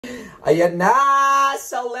Ayan na!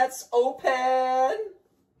 So, let's open!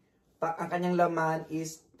 Ang kanyang laman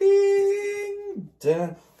is ding!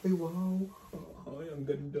 Dang! Ay, wow! Ay, ang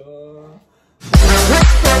ganda!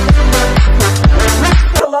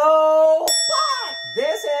 Hello!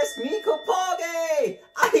 This is Miko Pogay!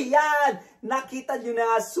 Ayan! Nakita nyo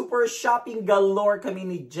na, super shopping galore kami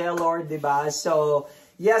ni Jelor, diba? So,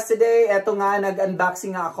 yesterday, eto nga,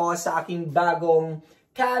 nag-unboxing ako sa aking bagong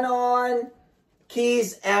Canon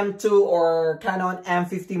Keys M2 or Canon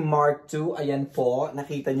M50 Mark II. Ayan po,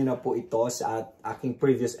 nakita nyo na po ito sa aking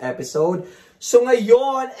previous episode. So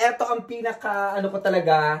ngayon, eto ang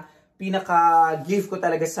pinaka-gift ko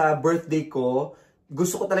talaga sa birthday ko.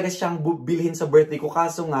 Gusto ko talaga siyang bilhin sa birthday ko.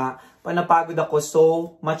 Kaso nga, panapagod ako,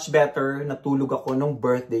 so much better natulog ako nung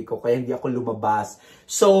birthday ko. Kaya hindi ako lumabas.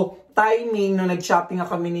 So, timing, nung nag-shopping nga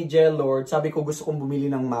kami ni Jelord, sabi ko gusto kong bumili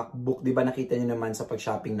ng Macbook. Diba nakita niyo naman sa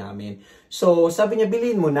pag-shopping namin. So, sabi niya,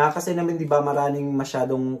 bilhin mo na. Kasi naman diba maraming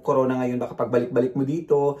masyadong corona ngayon. Baka pagbalik-balik mo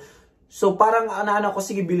dito. So, parang ano ko,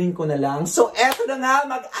 sige, bilhin ko na lang. So, eto na nga,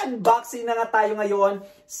 mag-unboxing na nga tayo ngayon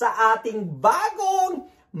sa ating bagong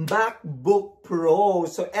MacBook Pro.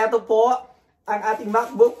 So, eto po ang ating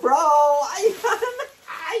MacBook Pro.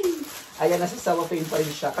 Ayan! Ayan, nasa cellophane pa rin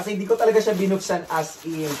siya. Kasi hindi ko talaga siya binuksan as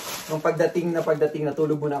in. Nung pagdating,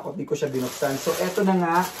 natulog muna ako, hindi ko siya binuksan. So, eto na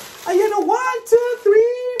nga. Ayan, 1, 2,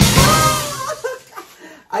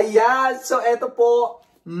 3! Ayan! So, eto po,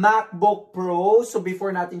 MacBook Pro. So,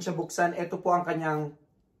 before natin siya buksan, eto po ang kanyang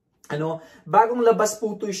bagong labas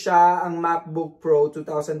po to siya, ang MacBook Pro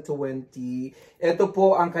 2020. Ito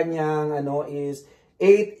po ang kanyang is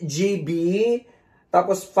 8GB,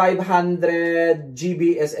 tapos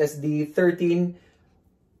 500GB SSD,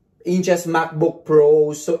 13 inches MacBook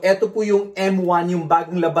Pro. So ito po yung M1, yung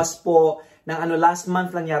bagong labas po ng last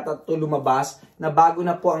month lang yata ito lumabas, na bago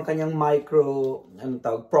na po ang kanyang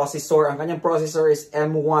processor. Ang kanyang processor is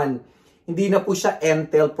M1. Hindi na po siya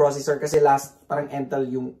Intel processor kasi parang Intel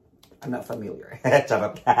yung I'm not familiar.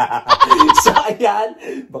 Charot. So, ayan.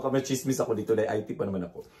 Baka machismis ako dito. Dahil IT pa naman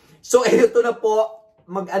ako. So, ito na po.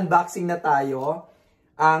 Mag-unboxing na tayo.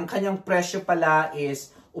 Ang kanyang presyo pala is,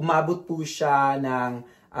 umabot po siya ng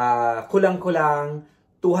kulang-kulang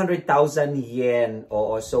 200,000 yen.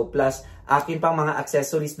 Oo. So, plus, akin pang mga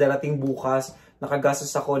accessories darating bukas. Nakagastos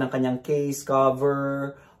ako ng kanyang case,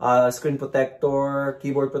 cover, screen protector,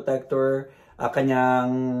 keyboard protector, kanyang,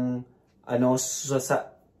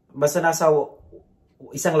 basta nasa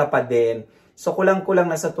isang lapad din. So,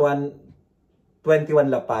 kulang-kulang nasa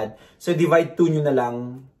 21 lapad. So, divide 2 nyo na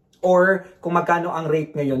lang. Or, kung magkano ang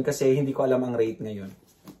rate ngayon, kasi hindi ko alam ang rate ngayon.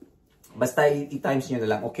 Basta i-times nyo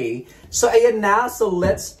na lang, okay? So, ayan na. So,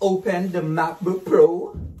 let's open the MacBook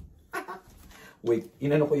Pro. Wait,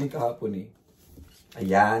 inano ko yung kahapon eh.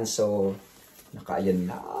 Ayan, so, nakaayan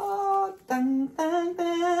na. Tang, tang,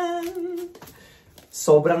 tang.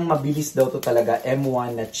 Sobrang mabilis daw to talaga.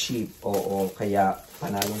 M1 na cheap. Oo, kaya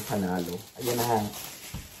panalong-panalo. Ayan na.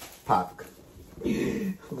 Pack.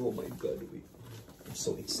 Oh my God. Wait. I'm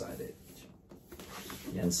so excited.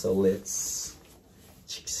 Yan, so let's...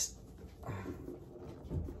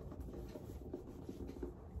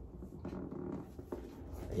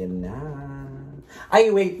 Ayan na. Ay,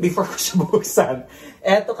 wait. Before ko siya buksan.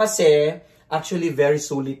 Eto kasi, actually very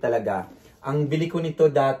solid talaga. Ang bili ko nito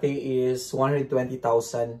dati is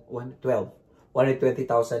 120,000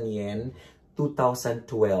 yen, 2012.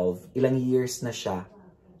 Ilang years na siya.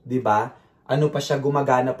 'Di ba? Ano pa siya,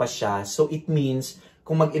 gumagana pa siya. So it means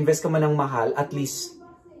kung mag-invest ka man ng mahal, at least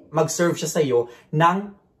mag-serve siya sa iyo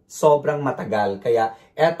ng sobrang matagal. Kaya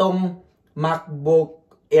etong MacBook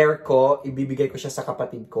Air ko, ibibigay ko siya sa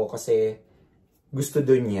kapatid ko kasi gusto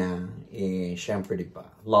doon niya. Eh, syempre 'di ba?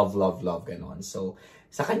 Love, love, love ganon. So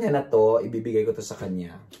sa kanya na to, ibibigay ko to sa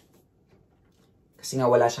kanya. Kasi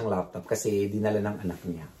nga wala siyang laptop kasi dinala ng anak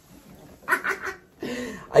niya.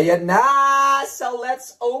 Ayan na! So,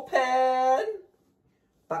 let's open!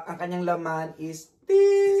 Ang kanyang laman is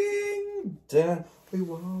ding! Dang! Ay,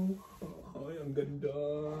 wow! Ay, ang ganda!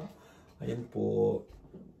 Ayan po.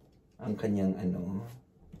 Ang kanyang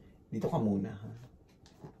Dito ka muna, ha?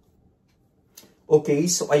 Okay,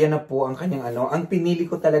 so ayan na po ang kanyang Ang pinili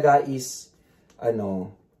ko talaga is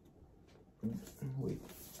wait,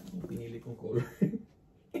 pinili kong color.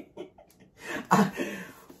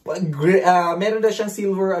 Meron na siyang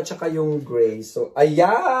silver at saka yung gray. So,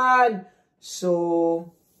 ayan! So,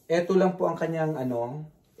 eto lang po ang kanyang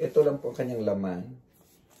ito lang po ang kanyang laman.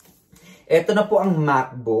 Eto na po ang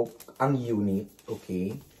MacBook, ang unit,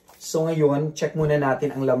 okay? So, ngayon, check muna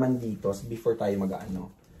natin ang laman dito before tayo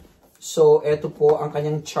So, eto po ang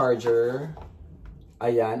kanyang charger.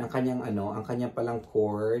 Ayan, ang kanyang ang kanyang palang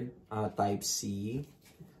cord, type C.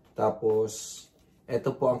 Tapos, ito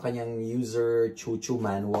po ang kanyang user chuchu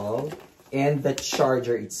manual. And the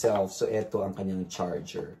charger itself. So, ito ang kanyang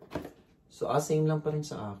charger. So, same lang pa rin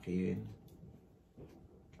sa akin.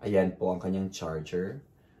 Ayan po ang kanyang charger.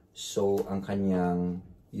 So, ang kanyang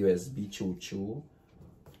USB chuchu.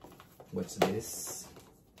 What's this?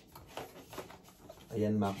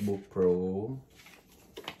 Ayan, Macbook Pro.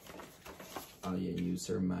 Ayan,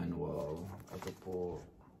 user manual. Ito po.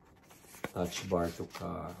 Touch bar to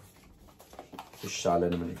ka. Sosyala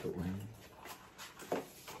naman ito.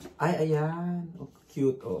 Ay, ayan. Oh,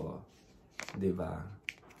 cute, oh. Diba?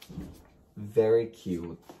 Very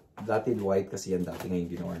cute. Dati white kasi yan. Dati ngayon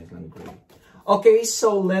ginawa nito ng gray. Okay,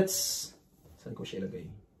 so let's... Saan ko siya ilagay?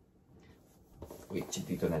 Wait,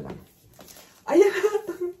 dito na lang. Ayan!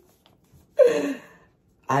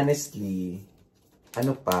 Honestly,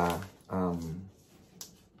 ano pa, 6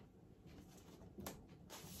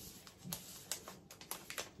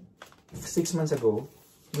 months ago,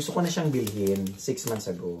 gusto ko na siyang bilhin 6 months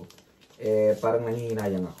ago. Parang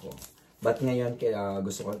nanghihinayang ako. But ngayon, kaya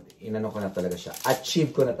gusto ko, inano ko na talaga siya.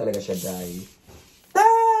 Achieve ko na talaga siya, guys.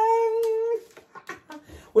 Tang!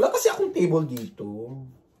 Wala kasi akong table dito.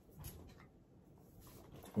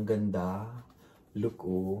 Ang ganda. Look,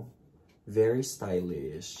 oh. Very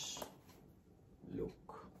stylish.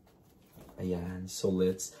 Look. Ayan. So,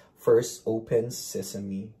 let's first open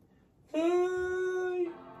sesame.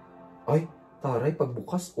 Ay, taray,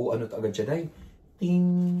 pagbukas. Oh, ano agad siya, day?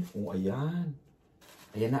 Ting! Oh, ayan.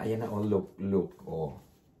 Ayan na. Oh, look. Oh.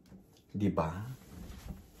 Diba?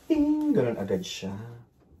 Ting! Ganun agad siya.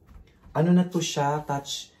 Ano na to siya?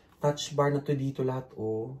 Touch bar na to dito lahat,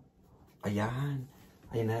 oh. Ayan.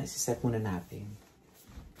 Ayan na, isiset muna natin.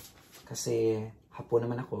 Kasi, Hapon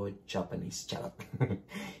naman ako, Japanese. Charot.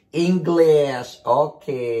 English!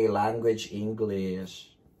 Okay, language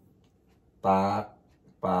English. Pak.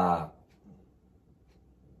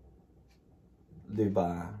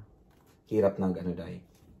 Diba? Hirap ng ano day.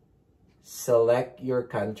 Select your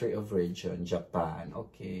country of origin. Japan.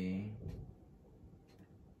 Okay.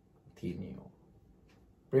 Continue.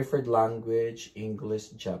 Preferred language,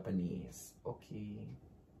 English, Japanese. Okay.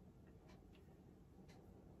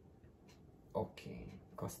 Okay.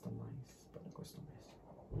 Customize. Paano customize?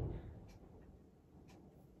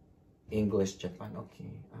 English, Japan.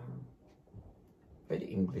 Okay. Pwede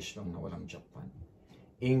English lang na walang Japan.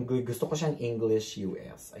 English. Gusto ko siyang English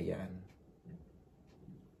US. Ayan.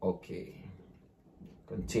 Okay.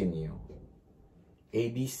 Continue.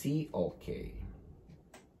 ABC. Okay.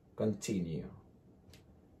 Continue.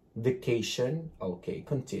 Vacation. Okay.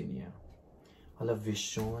 Continue. Hala,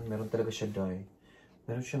 vision. Meron talaga siya, day.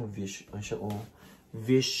 Meron siyang vision. Ano siya, oh.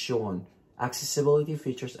 Vision. Accessibility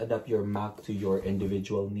features adapt your Mac to your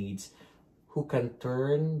individual needs. Who can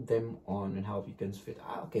turn them on and how you can fit.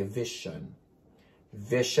 Okay. Vision.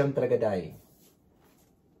 Vision talaga, day.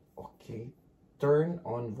 Okay. Turn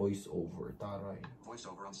on voiceover. Taray.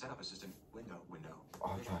 Voiceover on setup assistant. Window.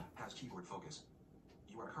 Okay. Has keyboard focus.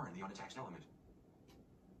 You are currently on a text element.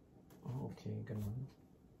 Oh, okay. Ganun.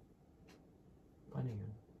 Paano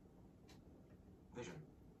yun? Vision.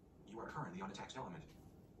 You are currently on a text element.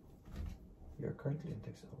 You're currently in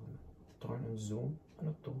text element. Turn on zoom.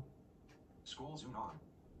 Ano to? Scroll zoom on.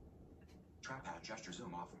 Trackpad gesture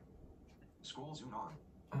zoom off. Scroll zoom on.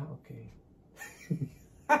 Okay.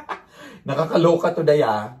 Nakakaloka to,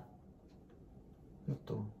 daya. Ano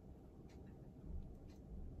to?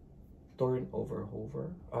 Turn over hover.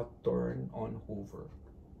 Turn on hover.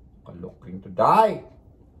 Kaloking to die.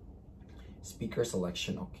 Speaker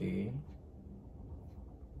selection, okay.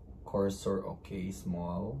 Cursor, okay,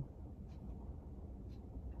 small.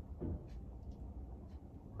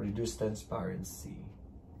 Reduce transparency.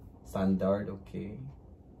 Standard, okay.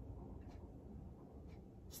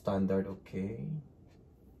 Standard, okay.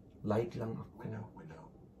 Light lang ako. Window.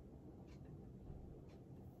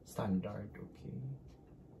 Standard, okay.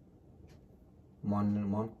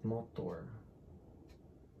 Motor.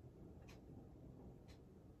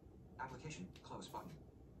 Application close button.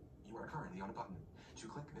 You are currently on a button. To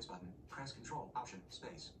click this button, press Control Option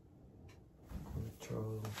Space.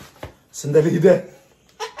 Control. Sandali din.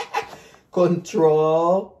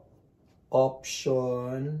 Control.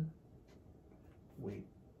 Option. Wait.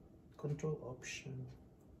 Control Option.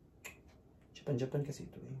 Japan kasi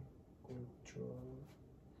ito eh. Control.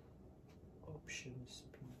 Option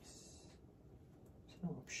Space. Saan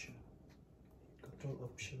ang option? Control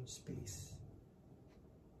Option Space.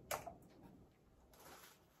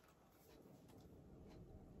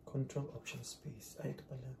 Control Option Space. Ito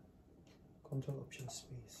pala. Control Option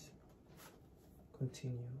Space.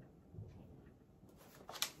 Continue.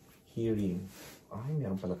 Hearing. Ay,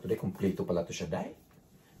 meron pala to. Kompleto pala to siya, day.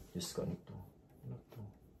 Just ko, ano to? Ano to?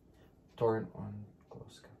 Turn on,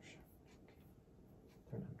 close caption. Okay.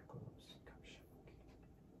 Turn on, close caption.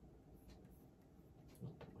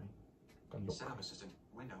 Okay. Kalok. Setup assistant.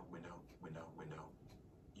 Window, window, window, window.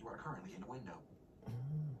 You are currently in a window.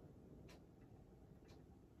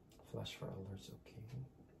 Flash for alerts, okay.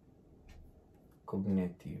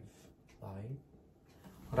 Cognitive light.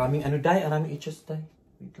 Maraming ano, day. Maraming itches, day.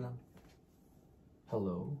 Wait lang.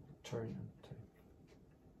 Hello. Turn on.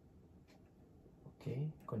 Okay,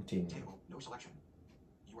 continue. Table, no selection.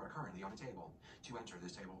 You are currently on a table. To enter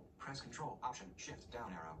this table, press Control, Option, Shift,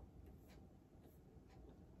 down arrow.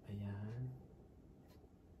 Ayan.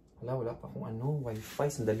 Wala pa akong ano,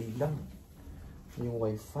 Wi-Fi. Sandali lang. Yung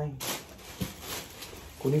Wi-Fi.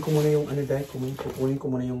 Kunin ko muna yung ano, dahil kunin ko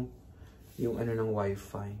muna yung ano ng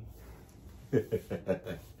Wi-Fi.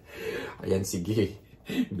 Ayan, sige.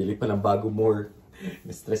 Bili pa ng bago more.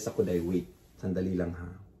 Na-stress ako dahil wait. Sandali lang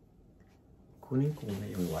ha. Kunin ko muna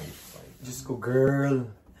yung Wi-Fi. Diyos ko, girl.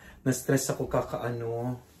 Na-stress ako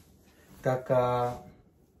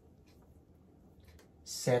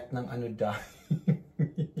set ng ano dahil.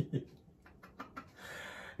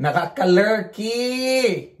 Nakakalurky!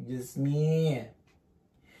 Diyos me.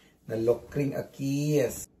 Nalokring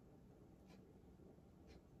akis.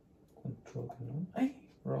 Control ganun. Ay,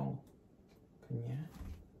 wrong. Kanya.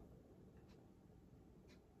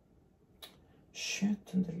 Shit,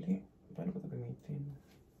 sandali. Paano ko ito gamitin?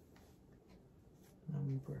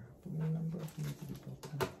 Number. Pag may number ako dito dito.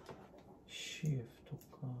 Shift.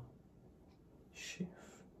 Okay.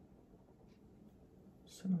 Shift.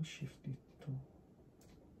 Saan ang shift dito?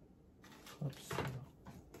 Caps lock.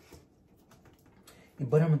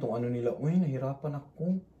 Iba naman itong ano nila. Uy, nahirapan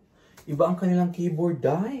ako. Iba ang kanilang keyboard,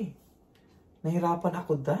 dai. Nahirapan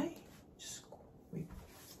ako, dai. Diyos ko. Wait.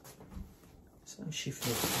 Saan ang shift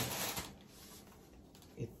nito?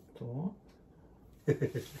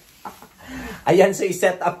 Ayan, so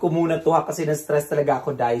i-set up ko muna to ha kasi na-stress talaga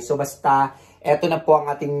ako, dahil. So basta, eto na po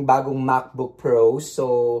ang ating bagong MacBook Pro.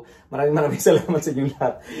 So maraming salamat sa inyong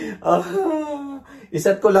lahat.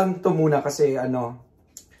 I-set ko lang to muna kasi ano,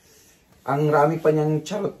 ang rami pa niyang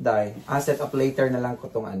charot, dahil. Set up later na lang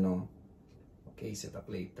ko tong ano. Okay, set up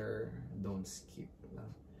later. Don't skip.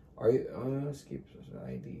 Or skip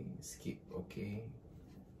ID. Skip. Okay.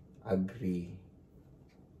 Agree.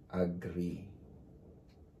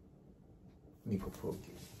 Miko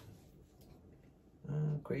Pogay.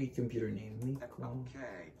 Create computer name. Miko.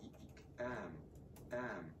 Okay.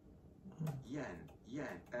 Yen. I.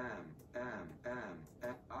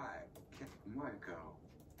 Miko.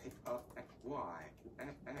 Y.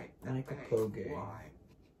 Miko Pogay. Y.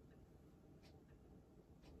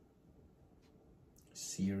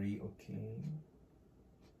 Siri.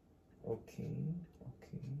 Okay.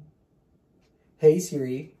 Hey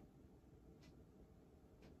Siri.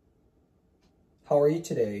 How are you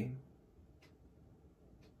today?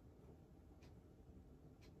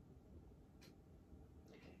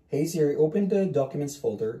 Hey Siri, open the documents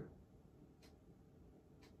folder.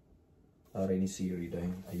 Ni Siri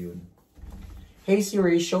dahil. Ayun. Hey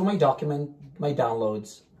Siri, show my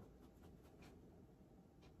downloads.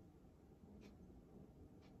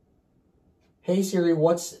 Hey Siri,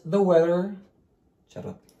 what's the weather?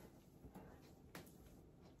 Charot.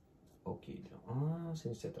 Okay.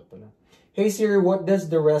 Siniset up pala. Hey Siri, what does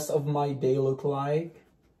the rest of my day look like?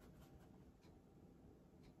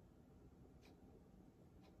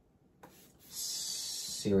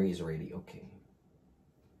 Siri is ready. Okay.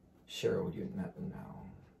 Share audio not now.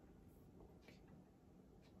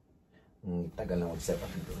 Tagal na mag-set up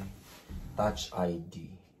nito. Touch ID.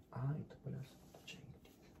 Ito pala. Touch ID.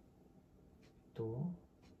 Ito.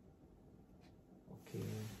 Okay.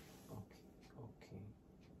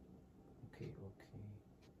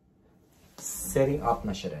 Setting up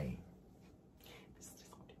na siya, dahil.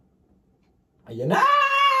 Ayan na!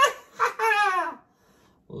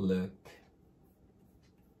 Look.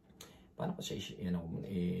 Paano ko siya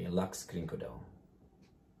i-lock screen ko daw?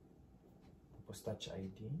 Tapos touch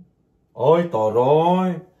ID. Oy,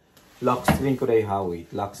 toroy! Lock screen ko dahil, ha? Wait.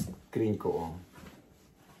 Lock screen ko,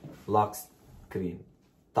 Lock screen.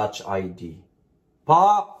 Touch ID.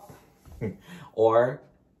 Pop! Or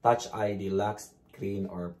touch ID, lock screen,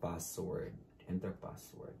 or password. Enter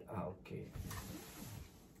password. Okay.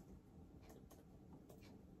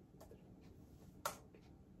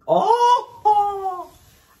 Oh!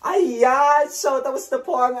 Ayan! So, tapos na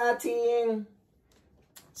po ang ating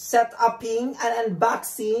setuping and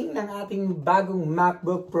unboxing ng ating bagong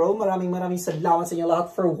MacBook Pro. Maraming salamat sa inyo lahat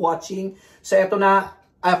for watching. So eto na,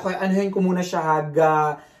 anuhin ko muna siya,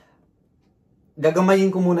 gagamayin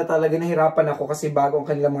ko muna talaga, nahirapan ako kasi bago ang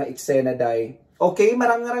kanilang mga eksena, day. Okay,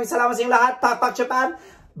 maraming salamat sa inyo lahat. Pak Japan.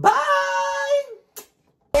 Bye!